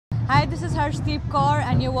Hi, this is Harshdeep Kaur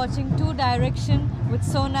and you're watching Two Direction with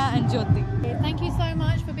Sona and Joyti. Thank you so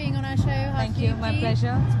much for being on our show. Thank you, my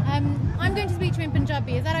pleasure. I'm going to speak to you in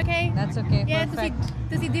Punjabi. Is that okay? That's okay. Yeah, Perfect.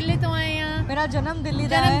 ਤੁਸੀਂ ਦਿੱਲੀ ਤੋਂ ਆਏ ਆ? ਮੇਰਾ ਜਨਮ ਦਿੱਲੀ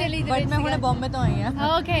ਦਾ ਹੈ, but ਮੈਂ ਹੁਣੇ ਬੰਬੇ ਤੋਂ ਆਈ ਹਾਂ।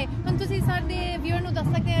 Okay. ਹੁਣ ਤੁਸੀਂ ਸਾਡੇ ਵਿਊਅਰ ਨੂੰ ਦੱਸ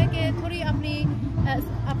ਸਕਦੇ ਹੋ ਕਿ ਥੋੜੀ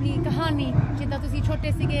ਆਪਣੀ ਕਹਾਣੀ ਜਿੱਦਾਂ ਤੁਸੀਂ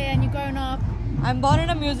ਛੋਟੇ ਸੀਗੇ and you grown up. I'm born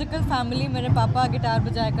in a musical family. ਮੇਰੇ ਪਾਪਾ ਗਿਟਾਰ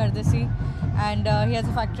ਬਜਾਇਆ ਕਰਦੇ ਸੀ and he has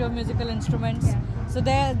a factory of musical instruments. Yeah. So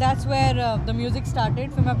that's where the music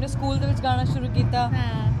started. फिर मैं अपने स्कूल ਦੇ ਵਿੱਚ ਗਾਣਾ ਸ਼ੁਰੂ ਕੀਤਾ।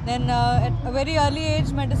 Then at a very early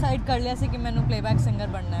age मैं decide कर लिया सी कि मैंने playback singer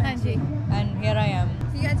बनना है। हाँ जी। And here I am.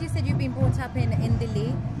 So as you said, you've been brought up in Delhi,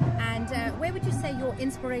 and where would you say your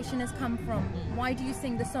inspiration has come from? Why do you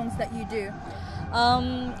sing the songs that you do?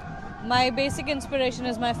 My basic inspiration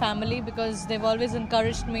is my family because they've always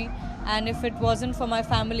encouraged me, and if it wasn't for my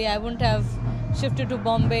family I wouldn't have shifted to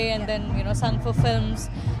Bombay and then sung for films.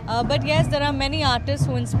 But yes, there are many artists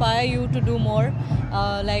who inspire you to do more,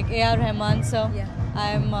 like A.R. Rahman sir.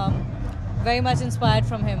 I'm very much inspired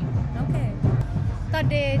from him. Okay.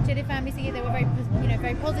 ਤੁਹਾਡੇ ਜਿਹੜੇ family C they were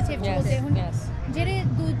very positive towards it. Yes. ਜਿਹੜੇ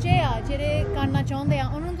ਦੂਜੇ ਆ ਜਿਹੜੇ ਕਰਨਾ ਚਾਹੁੰਦੇ ਆ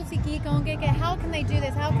ਉਹਨਾਂ ਨੂੰ ਤੁਸੀਂ ਕੀ ਕਹੋਗੇ ਕਿ how can they do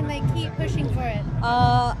this, how can they keep pushing for it?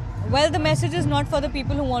 Well, the message is not for the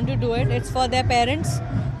people who want to do it, it's for their parents,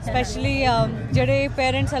 especially ਜਿਹੜੇ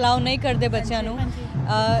parents allow ਨਹੀਂ ਕਰਦੇ ਬੱਚਿਆਂ ਨੂੰ.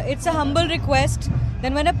 It's a humble request.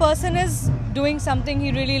 Then when a person is doing something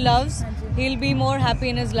he really loves, he'll be more happy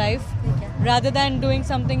in his life rather than doing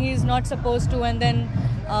something he's not supposed to and then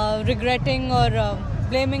regretting or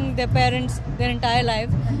blaming their parents their entire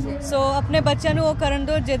life. So अपने बच्चों ਨੂੰ ਉਹ ਕਰਨ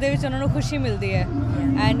ਦਿਓ ਜਿਹਦੇ ਵਿੱਚ ਉਹਨਾਂ ਨੂੰ ਖੁਸ਼ੀ ਮਿਲਦੀ ਹੈ,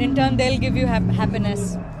 and in turn they'll give you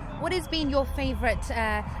happiness. What has been your favourite,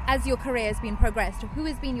 as your career has been progressed, who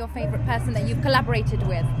has been your favourite person that you've collaborated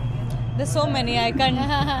with? There's so many,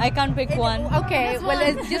 I can't pick one. Okay, well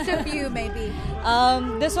there's just a few maybe.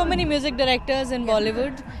 There's so many music directors in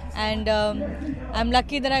Bollywood, and I'm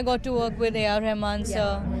lucky that I got to work with A.R. Rahman sir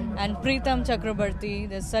and Preetam Chakrabarti.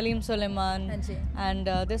 There's Salim Suleiman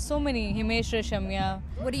and there's so many, Himesh Reshamya.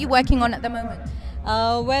 What are you working on at the moment?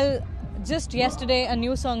 Well, just yesterday a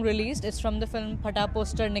new song released. It's from the film Phata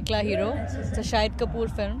Poster Nikla Hero. It's a Shahid Kapoor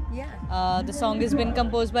film. The song has been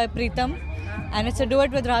composed by Preetam and it's a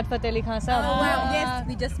duet with Rahat Fateh Ali Khan sahab. Oh wow, yes,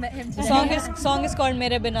 we just met him today. The song is called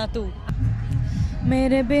Mere Bina Tu.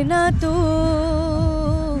 Mere Bina Tu,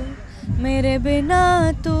 Mere Bina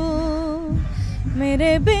Tu,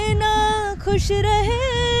 Mere Bina खुश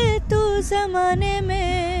रहे तू ज़माने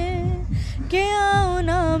में, के आऊँ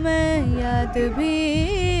ना मैं याद भी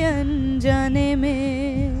अनजाने में,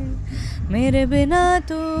 मेरे बिना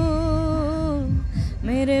तू,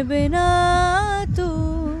 मेरे बिना तू.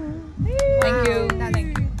 Thank you.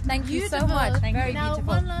 Thank you so much. Very now,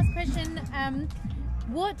 beautiful. one last question.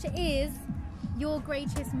 What is your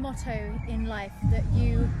greatest motto in life that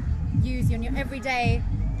you use in your everyday?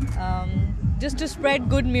 Just to spread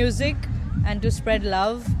good music and to spread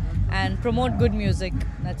love and promote good music.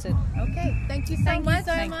 That's it. Okay, thank you so much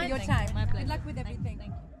for your time. My pleasure. Good luck with everything.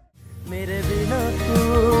 Thank you. मेरे बिना तू,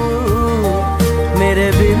 मेरे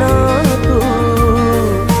बिना